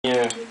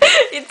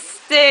It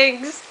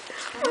stinks.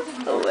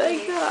 Oh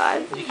my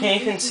god. You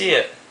can't even see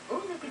it.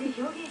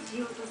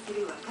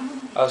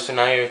 Oh, so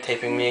now you're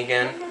taping me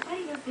again?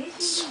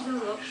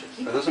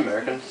 Are those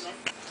Americans?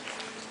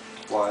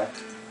 Why?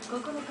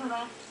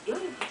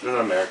 They're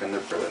not American,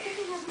 they're British.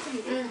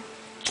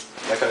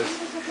 That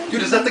guy's...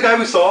 Dude, is that the guy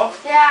we saw?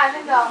 Yeah, I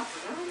think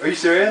so. Are you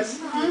serious?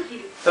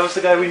 That was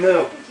the guy we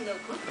knew.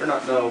 Or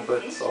not know,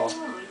 but saw.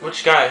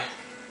 Which guy?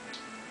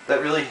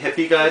 That really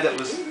hippie guy that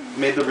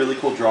made the really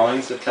cool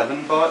drawings that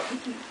Kevin bought.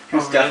 He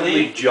was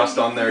definitely just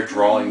on there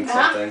drawing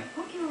something.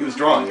 He was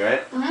drawing,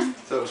 right?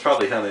 So it was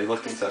probably him. He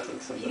looked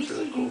accepted, so that's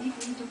really cool.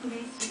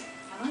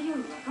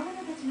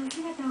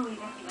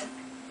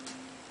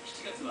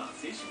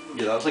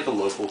 Yeah, that was like a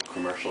local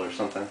commercial or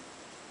something.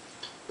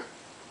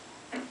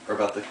 Or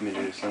about the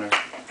community center.